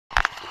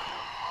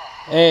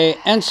A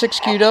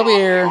N6QW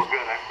here.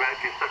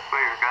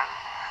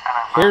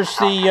 Here's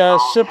the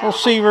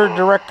Simpleceiver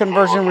direct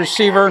conversion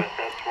receiver,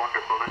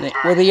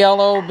 with the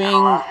LO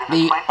being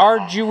the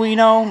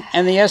Arduino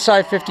and the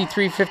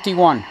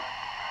Si5351.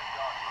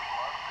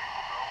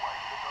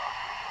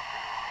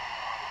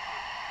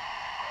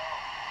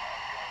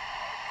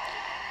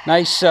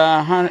 Nice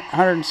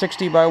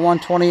 160 by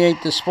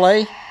 128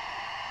 display.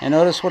 And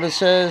notice what it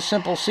says,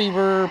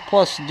 Simpleceiver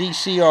plus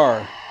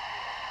DCR,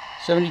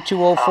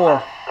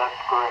 7204. That's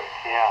great,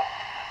 yeah.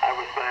 I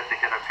was glad to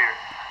get up here.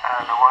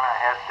 The one I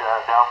had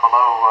down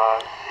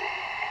below,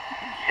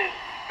 his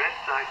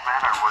bedside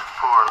manner was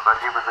poor, but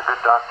he was a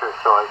good doctor,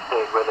 so I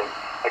stayed with him.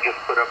 I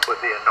just put up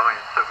with the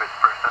annoyance of his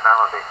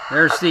personality.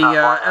 There's the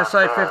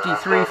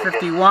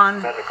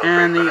Si5351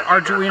 and the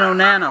Arduino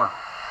Nano.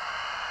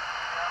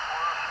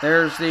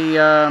 There's the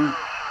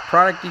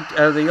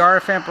the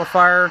RF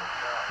amplifier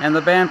and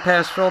the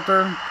bandpass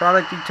filter,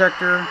 product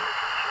detector,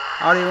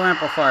 audio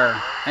amplifier,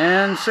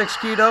 and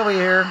N6QW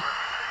here.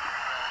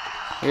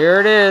 Here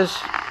it is.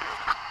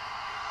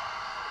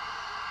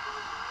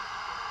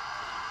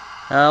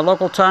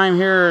 Local time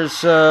here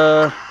is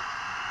about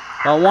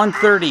 1:30. And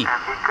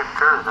he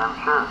concurs, I'm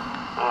sure.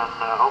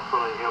 And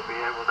hopefully he'll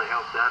be able to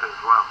help that as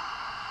well.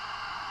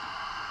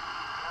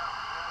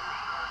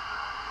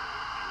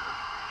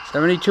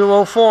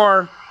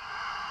 7204.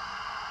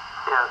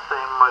 Yeah,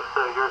 same with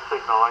your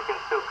signal. I can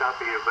still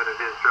copy you, but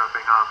it is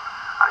dropping off.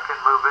 I can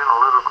move in a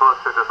little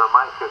closer to the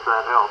mic if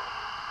that helps.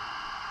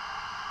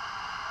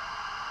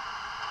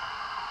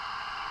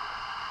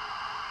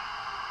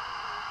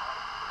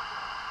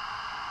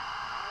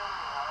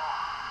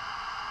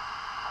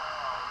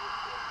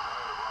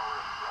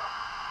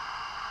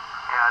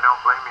 Yeah, I don't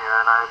blame you,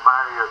 and I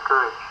admire your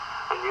courage.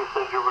 And you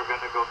said you were going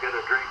to go get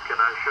a drink, and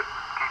I shouldn't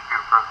keep you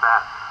from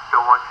that.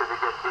 Don't want you to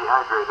get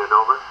dehydrated,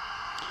 over.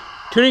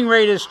 Tuning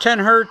rate is 10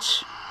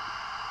 hertz.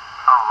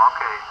 Oh,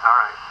 okay, all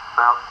right.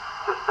 Well,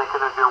 just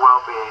thinking of your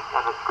well-being,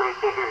 and it's great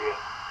to hear you.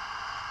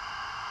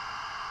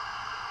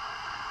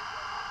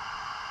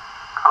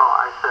 Oh,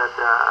 I said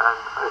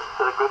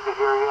it's good to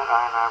hear you,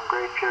 and I'm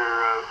great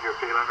you're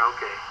feeling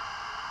okay.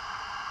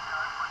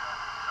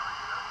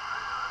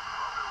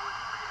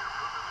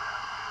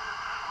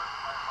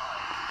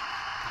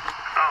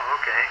 Oh,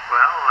 okay.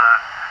 Well,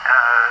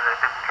 it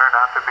didn't turn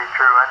out to be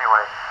true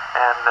anyway.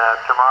 And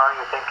tomorrow,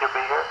 you think you'll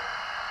be here?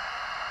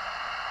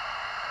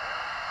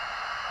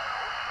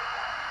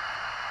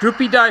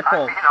 Droopy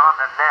dipole. I mean on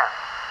the net.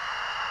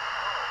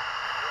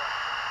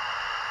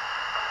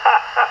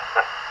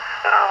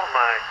 Oh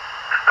my.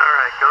 All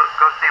right, go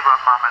see what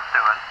Mama's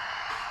doing.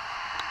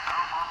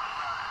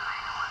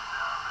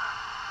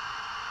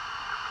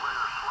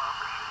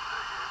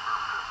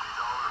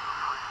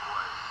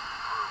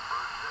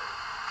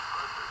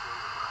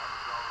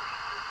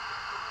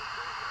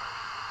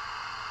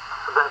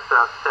 That's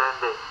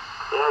outstanding.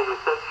 Yeah, you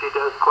said she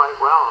does quite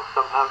well.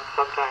 Sometimes.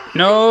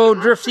 No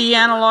drifty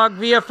analog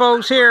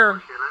VFOs here.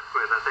 She lives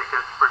with. I think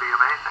that's pretty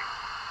amazing.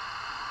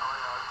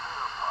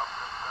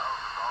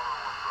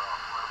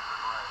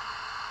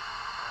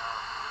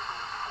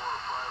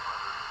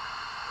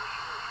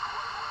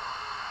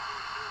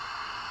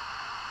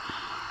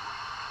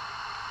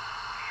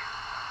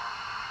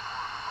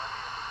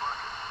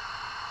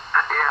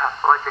 Yeah,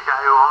 like the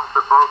guy who owns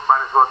the boat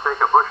might as well take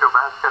a bushel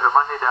basket of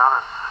money down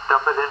and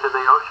dump it into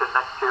the ocean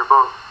next to your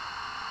boat.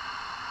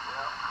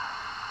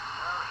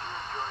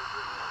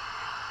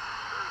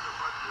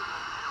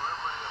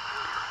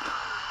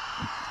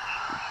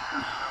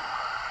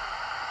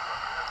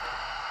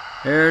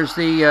 There's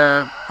the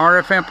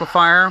RF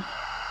amplifier,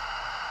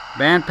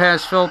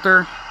 bandpass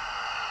filter,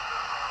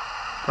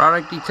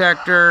 product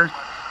detector,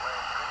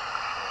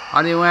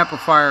 audio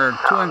amplifier,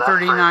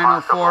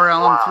 23904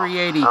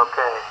 LM380.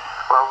 Okay.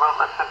 Well, we'll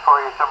listen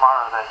for you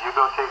tomorrow then. You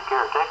go take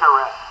care. Take a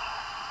rest.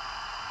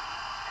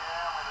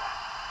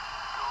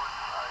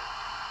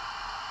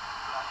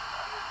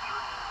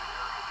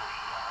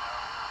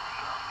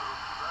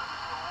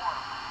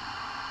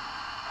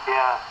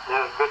 Yeah,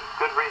 there's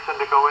good reason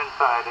to go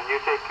inside, and you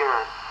take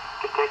care.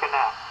 Just take a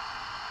nap.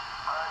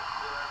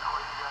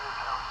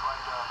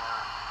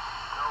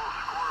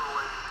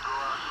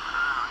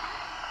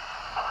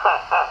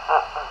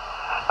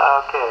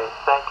 Okay,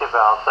 thank you,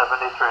 Val.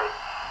 73.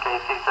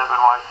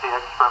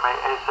 KC7YCX from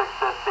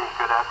A6SC.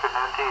 Good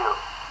afternoon to you.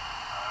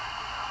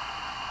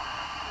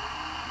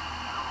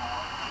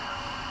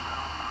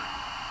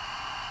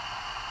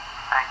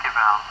 Thank you,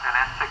 Val. And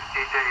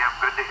N6TJM,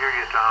 good to hear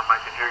you, Tom. I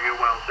can hear you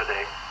well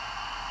today.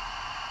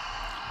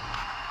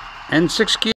 N6Q